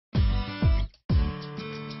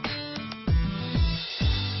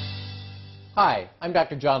Hi, I'm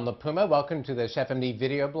Dr. John LaPuma. Welcome to the ChefMD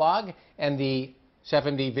video blog and the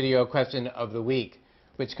ChefMD video question of the week,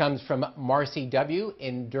 which comes from Marcy W.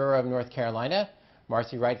 in Durham, North Carolina.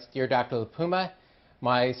 Marcy writes, Dear Dr. LaPuma,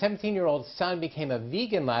 my 17-year-old son became a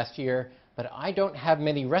vegan last year, but I don't have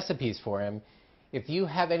many recipes for him. If you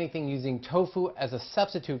have anything using tofu as a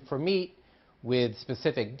substitute for meat with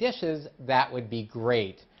specific dishes, that would be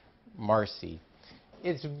great. Marcy.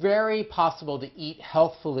 It's very possible to eat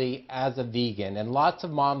healthfully as a vegan, and lots of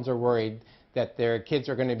moms are worried that their kids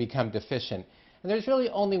are going to become deficient. And there's really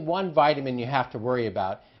only one vitamin you have to worry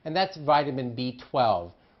about, and that's vitamin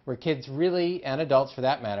B12, where kids really, and adults for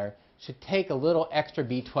that matter, should take a little extra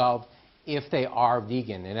B12 if they are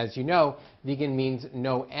vegan. And as you know, vegan means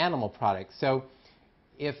no animal products. So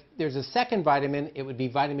if there's a second vitamin, it would be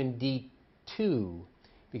vitamin D2,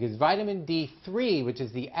 because vitamin D3, which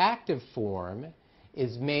is the active form,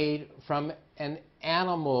 is made from an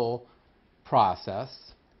animal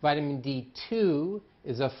process. Vitamin D2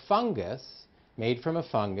 is a fungus, made from a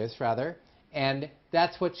fungus rather, and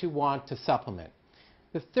that's what you want to supplement.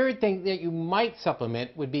 The third thing that you might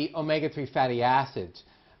supplement would be omega-3 fatty acids,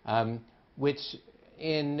 which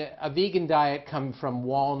in a vegan diet come from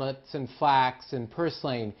walnuts and flax and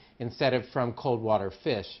purslane instead of from cold water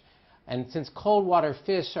fish. And since cold water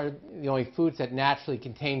fish are the only foods that naturally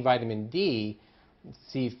contain vitamin D,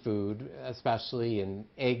 seafood especially, and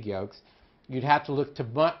egg yolks, you'd have to look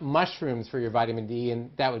to mushrooms for your vitamin D,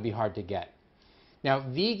 and that would be hard to get. Now,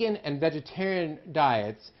 vegan and vegetarian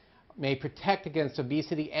diets may protect against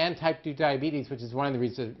obesity and type 2 diabetes, which is one of the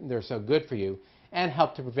reasons they're so good for you, and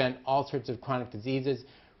help to prevent all sorts of chronic diseases.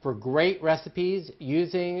 For great recipes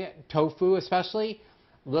using tofu especially,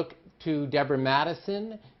 look to Deborah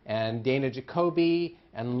Madison and Dana Jacoby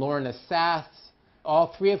and Lorna Sass,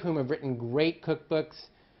 all three of whom have written great cookbooks.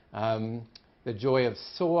 The Joy of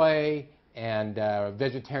Soy and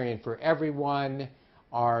Vegetarian for Everyone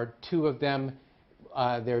are two of them.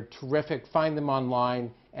 They're terrific. Find them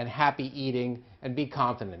online, and happy eating, and be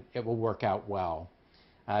confident it will work out well.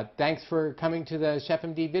 Thanks for coming to the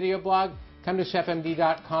ChefMD video blog. Come to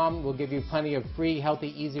chefmd.com. We'll give you plenty of free,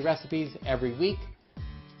 healthy, easy recipes every week.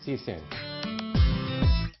 See you soon.